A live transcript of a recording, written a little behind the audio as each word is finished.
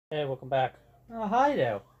Hey, welcome back. Oh, hi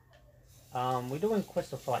there. We're doing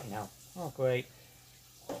Crystal Fight now. Oh, great.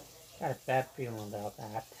 Got a bad feeling about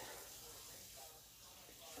that.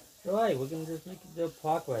 Right, we can just make the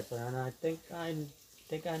progress, and I think I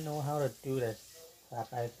know how to do this.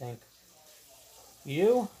 I think.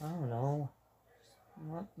 You? I don't know.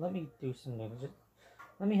 Let me do something. Just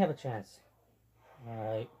let me have a chance.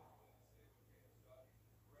 Alright.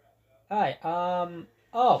 Alright,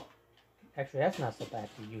 oh! Actually, that's not so bad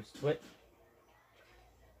to use to it.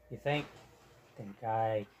 You think?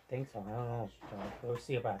 I think so. I don't know. We'll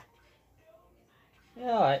see about it.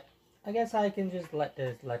 Yeah, alright. I guess I can just let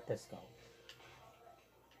this go.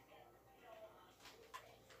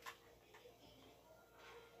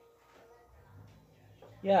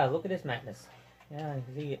 Yeah, look at this madness. Yeah, I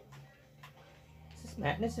see it. This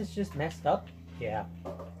madness is just messed up. Yeah.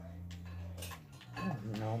 I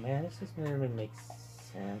don't know, man. This just doesn't really make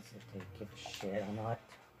sense if they give a shit or not.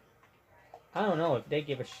 I don't know if they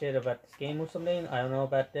give a shit about this game or something. I don't know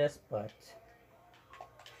about this, but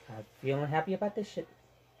I'm feeling happy about this shit.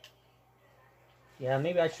 Yeah,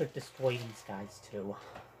 maybe I should destroy these guys too.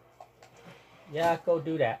 Yeah, go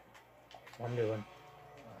do that. That's what I'm doing.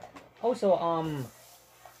 Also,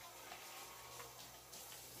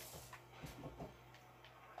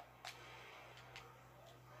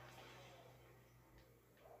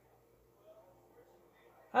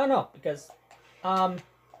 I don't know, because, um,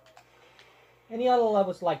 any other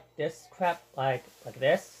levels like this crap, like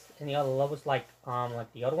this? Any other levels like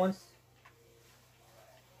the other ones?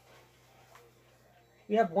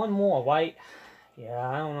 We have one more, right? Yeah,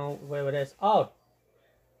 I don't know where it is. Oh!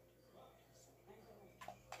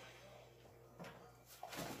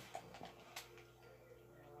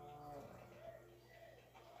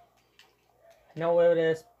 I know where it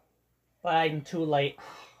is, but I'm too late.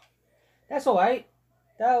 That's alright.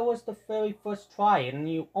 That was the very first try, and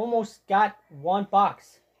you almost got one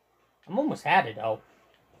box. I'm almost had it, though.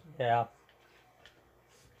 Yeah.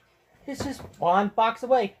 It's just one box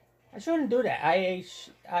away. I shouldn't do that.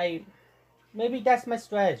 Maybe that's my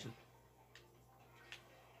strategy.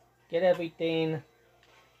 Get everything.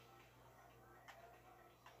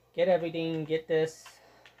 Get everything. Get this.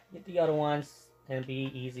 Get the other ones. And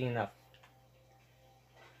be easy enough.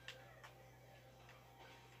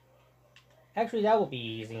 Actually, that will be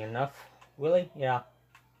easy enough. Really? Yeah.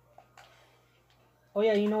 Oh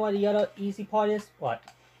yeah, you know what the other easy part is? What?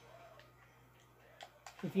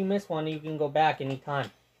 If you miss one, you can go back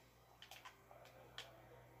anytime.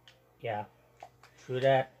 Yeah. True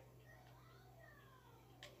that.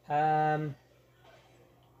 I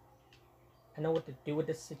know what to do with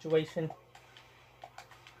this situation.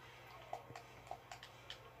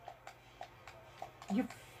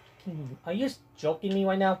 Are you joking me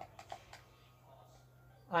right now?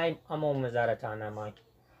 I'm almost out of time, am I?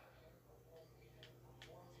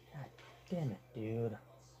 God damn it, dude.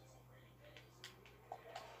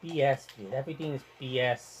 BS, dude. Everything is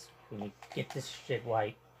BS when you get this shit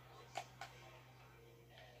right.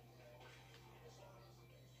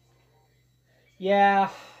 Yeah.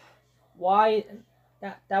 Why?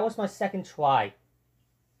 That was my second try.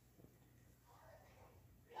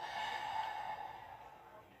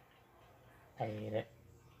 I hate it.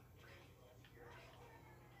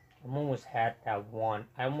 I almost had that one.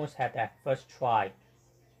 I almost had that first try.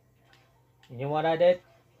 You know what I did?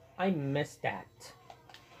 I missed that.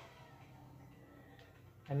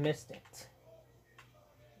 I missed it.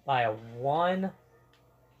 By a one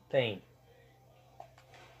thing.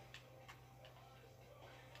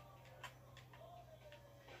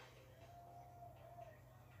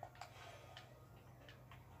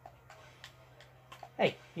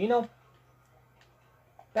 Hey, you know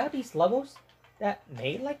about these levels that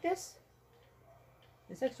made like this?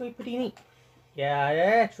 It's actually pretty neat. Yeah, it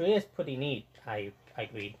actually is pretty neat. I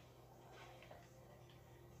agreed.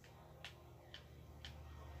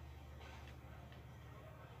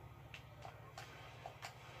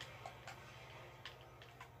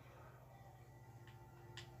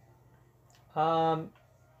 Um,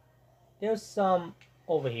 there's some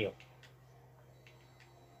over here.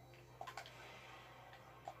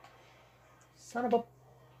 Son of a...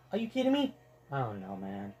 Are you kidding me? I don't know,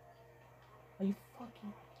 man. Are you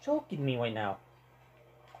fucking joking me right now?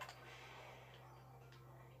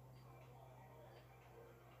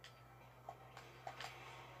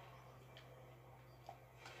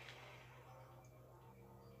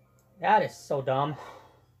 That is so dumb.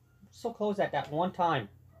 So close at that one time.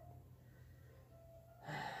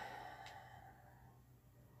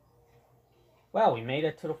 Well, we made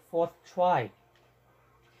it to the fourth try.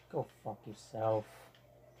 Go fuck yourself.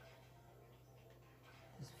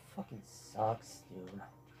 This fucking sucks, dude.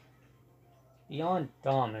 beyond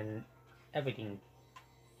dumb and everything.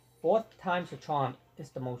 4th time's a charm is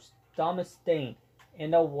the most dumbest thing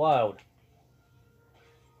in the world.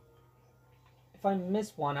 If I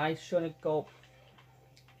miss one, I shouldn't go.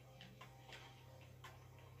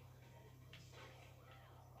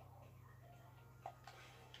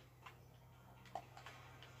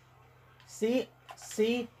 See?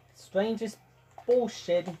 Strangest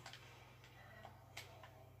bullshit.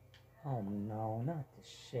 Oh no, not this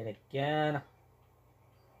shit again.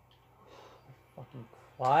 Fucking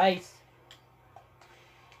Christ.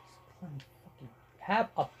 Just let me fucking have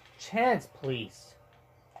a chance, please.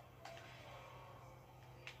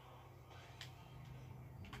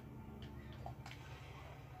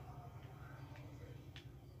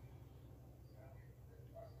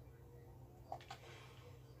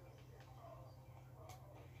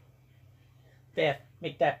 Fifth.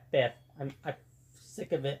 Make that 5th. I'm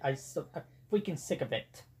sick of it. I'm freaking sick of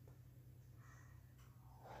it.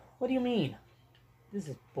 What do you mean? This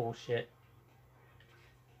is bullshit.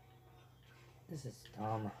 This is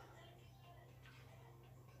dumb.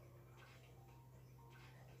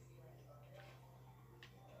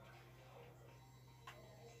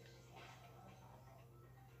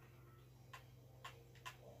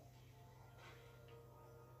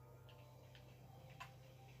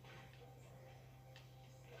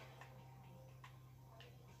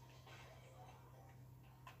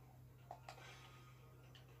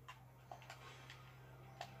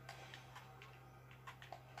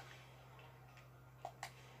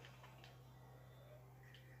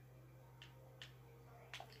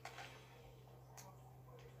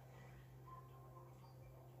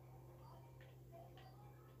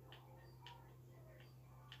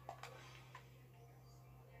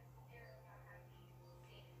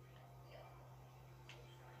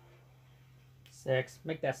 Six.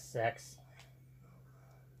 Make that 6.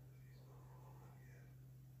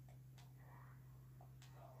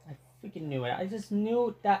 I freaking knew it. I just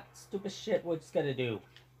knew that stupid shit was gonna do.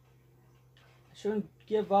 I shouldn't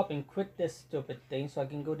give up and quit this stupid thing so I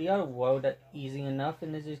can go the other world that's easy enough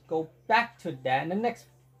and then just go back to that in the next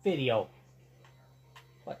video.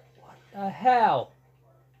 But what the hell?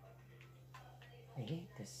 I hate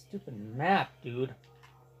this stupid map, dude.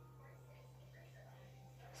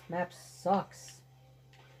 This map sucks.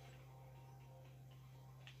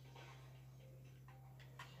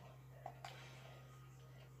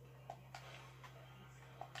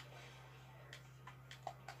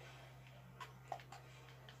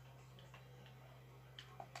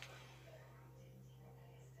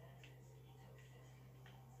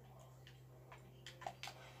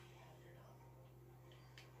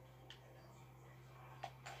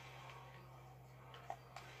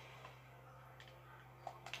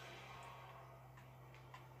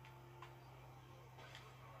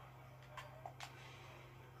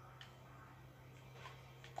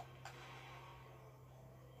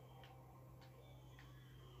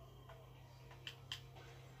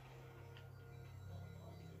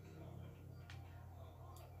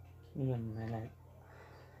 Give me a minute.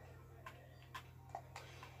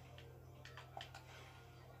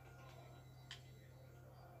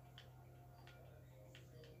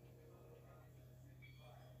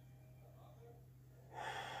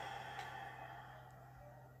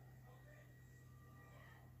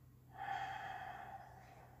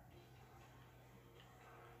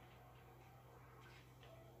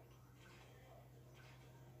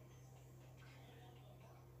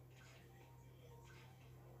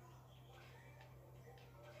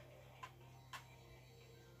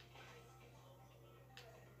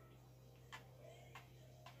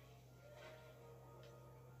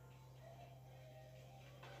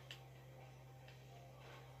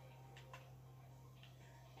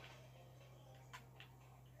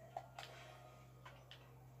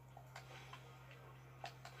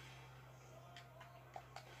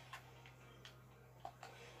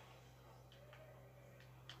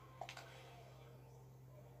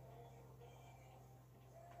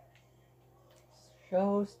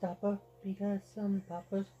 Showstopper, because some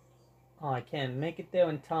poppers. Oh, I can't make it there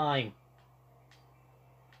in time.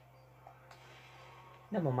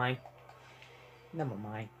 Never mind. Never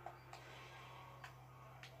mind.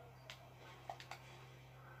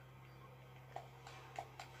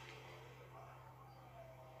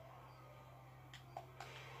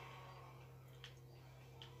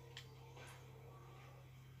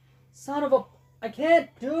 Son of a... I can't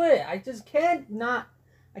do it. I just can't not...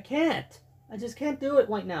 I can't. I just can't do it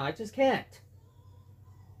right now. I just can't.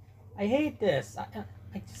 I hate this.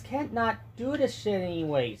 I just can't not do this shit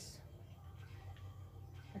anyways.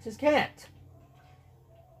 I just can't.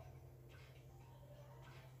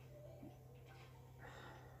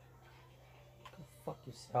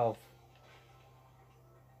 yourself.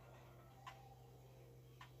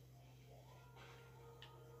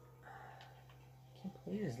 Can't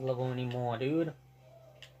play this level anymore, dude.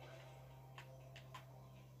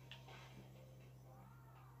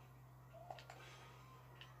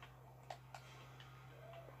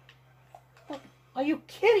 Are you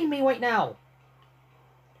kidding me right now?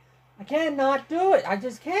 I cannot do it. I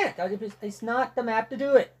just can't. It's not the map to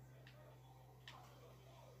do it.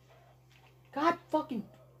 God fucking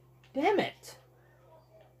damn it.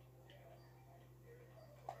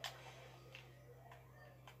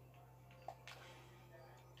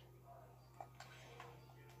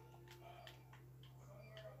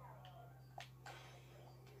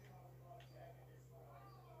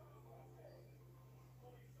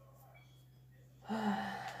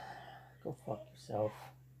 Go fuck yourself.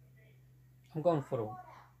 I'm going for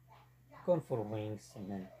the wings,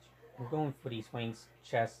 and then I'm going for these wings,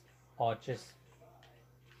 chest, arches.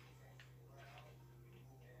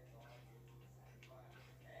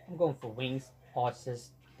 I'm going for wings,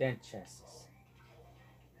 arches, then chests.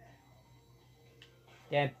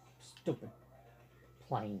 Damn stupid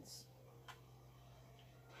planes.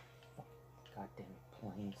 Goddamn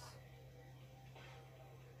planes.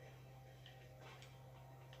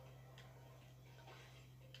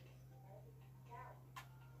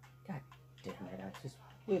 God damn it, I just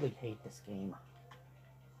really hate this game.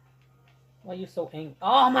 Why are you so angry?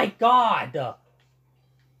 Oh my god!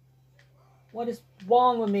 What is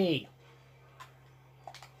wrong with me?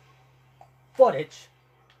 Footage.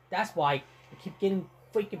 That's why I keep getting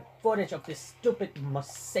freaking footage of this stupid,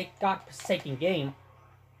 godforsaken game.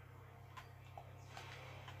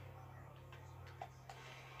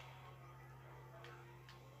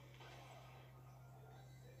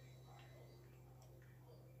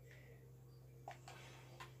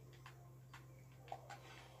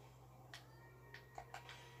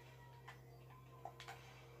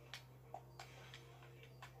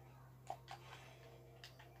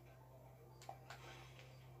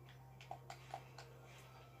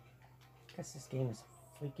 Because this game is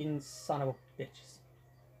a freaking son of a bitch.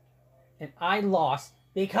 And I lost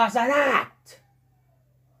because of that!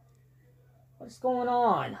 What's going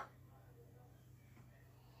on?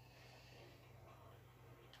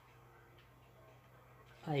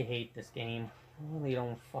 I hate this game. I really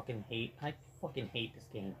don't fucking hate. I fucking hate this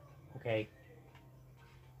game. Okay?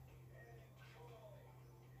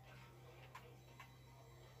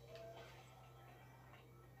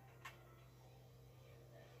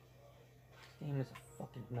 This game is a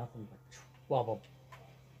fucking nothing but trouble.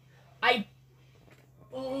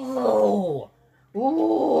 Ooh!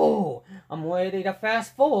 Ooh! I'm ready to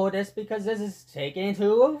fast forward this because this is taking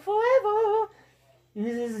too forever.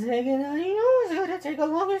 This is taking, I know it's gonna take a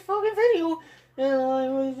longest fucking video. And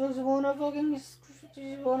I just wanna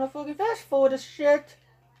fucking fast forward this shit.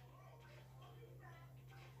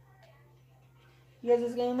 Because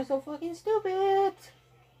this game is so fucking stupid.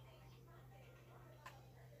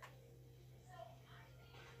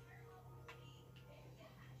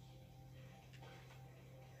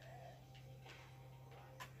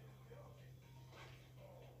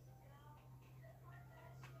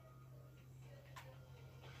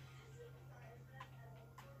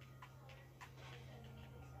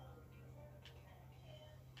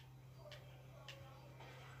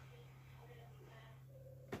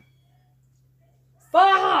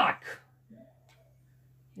 Fuck!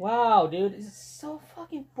 Wow, dude, this is so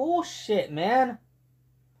fucking bullshit, man.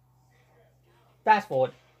 Fast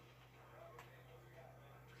forward.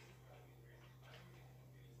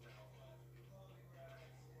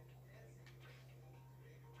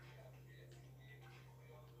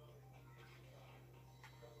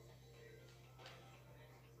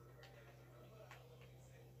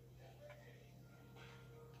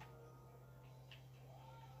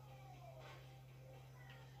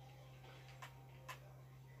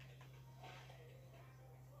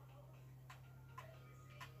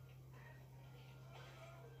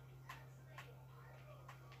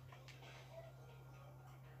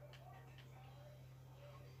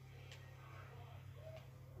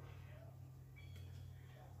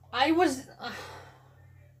 I was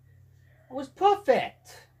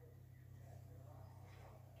perfect.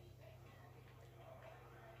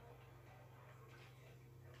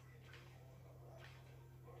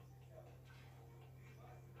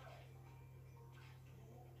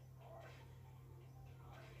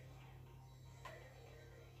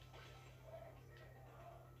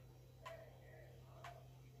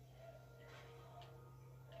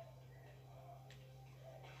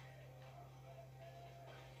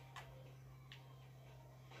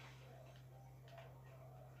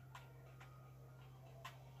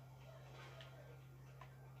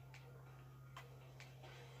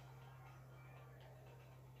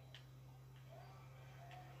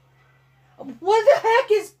 What the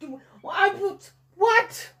heck is... What?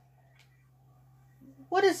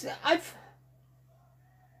 What is...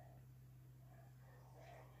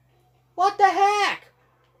 What the heck?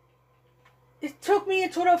 It took me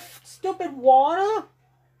into the stupid water?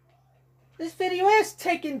 This video is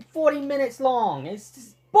taking 40 minutes long. It's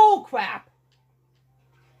just bullcrap.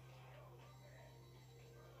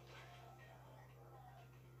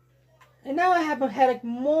 And now I have a headache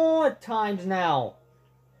more times now.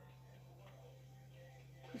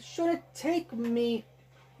 It shouldn't take me...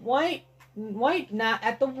 Why not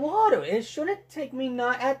at the water? It shouldn't take me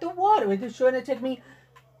not at the water. It shouldn't take me...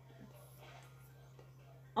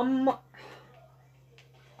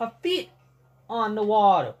 a feet on the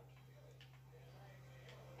water.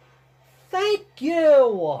 Thank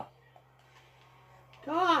you!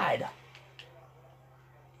 God!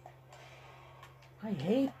 I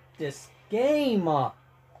hate this game.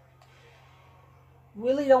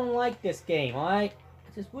 Really don't like this game, alright?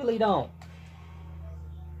 I just really don't.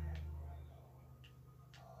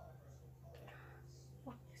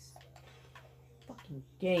 Fuck this fucking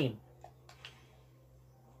game.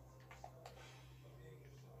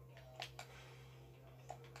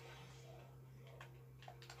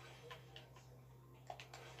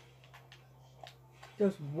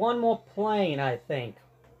 There's one more plane, I think.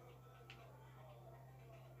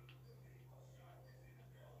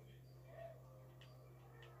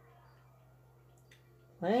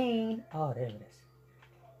 Plane. Oh, there it is.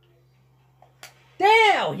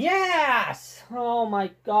 Damn! Yes! Oh my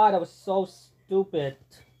god, I was so stupid.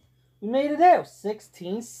 We made it there.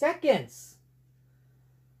 16 seconds.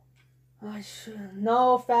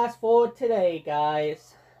 No fast forward today,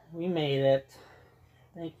 guys. We made it.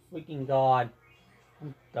 Thank freaking god.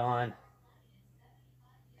 I'm done.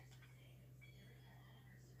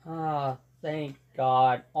 Ah, thank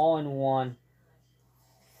God. All in one.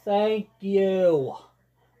 Thank you.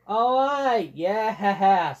 Alright,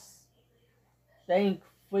 yes. Thank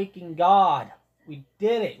freaking God. We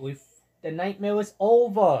did it. The nightmare was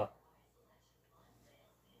over.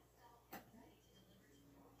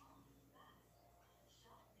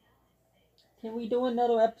 Can we do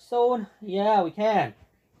another episode? Yeah, we can.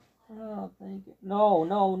 Oh, thank you. No,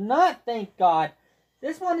 not thank God.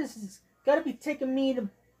 This one is gotta be taking me to...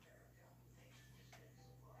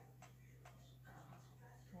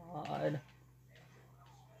 God.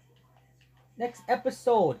 Next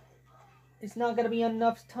episode. It's not gonna be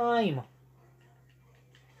enough time.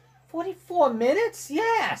 44 minutes?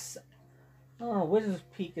 Yes! Oh, Wizard's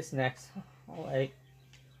Peak is next. Alright.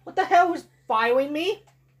 What the hell was firing me?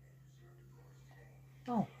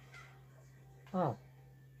 Oh. Oh.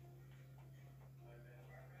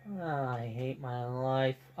 I hate my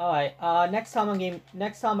life. Alright, next time on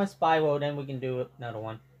Spyro, then we can do another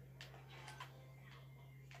one.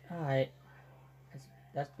 Alright.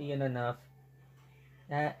 That's being enough.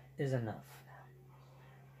 That is enough.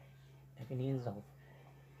 Everything is over.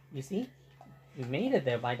 You see? We made it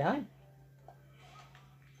there by time.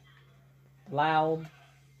 Loud.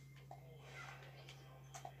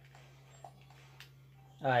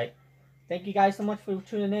 Alright. Thank you guys so much for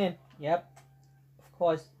tuning in. Yep. Of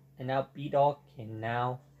course. And now B-Dawg can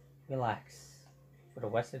now relax for the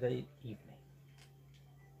rest of the evening.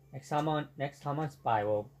 Next time on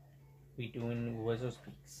Spyro, we doing Wizard's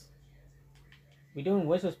Peaks. We doing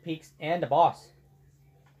Wizard's Peaks and the boss.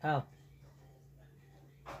 Oh.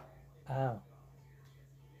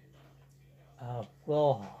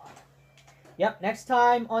 Blowhard. Yep, next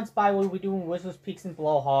time on Spyro, we're doing Wizard's Peaks and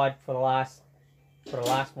Blowhard for the last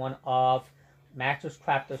one of Max's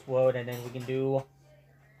Crafter's World, and then we can do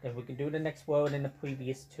the next world in the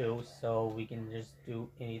previous two, so we can just do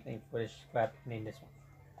anything for this scrap in this one.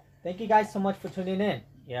 Thank you guys so much for tuning in.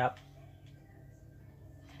 Yep.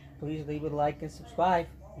 Please leave a like and subscribe.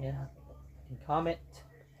 Yeah. And comment.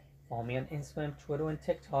 Follow me on Instagram, Twitter, and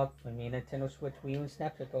TikTok. For me, Nintendo Switch, Wii U, and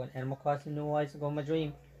Snapchat. Go and Animal Crossing New Worlds to go my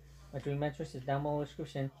dream. My dream address is down below in the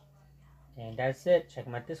description. And that's it. Check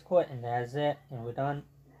my Discord, and that's it. And we're done.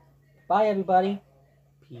 Bye, everybody.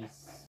 Peace.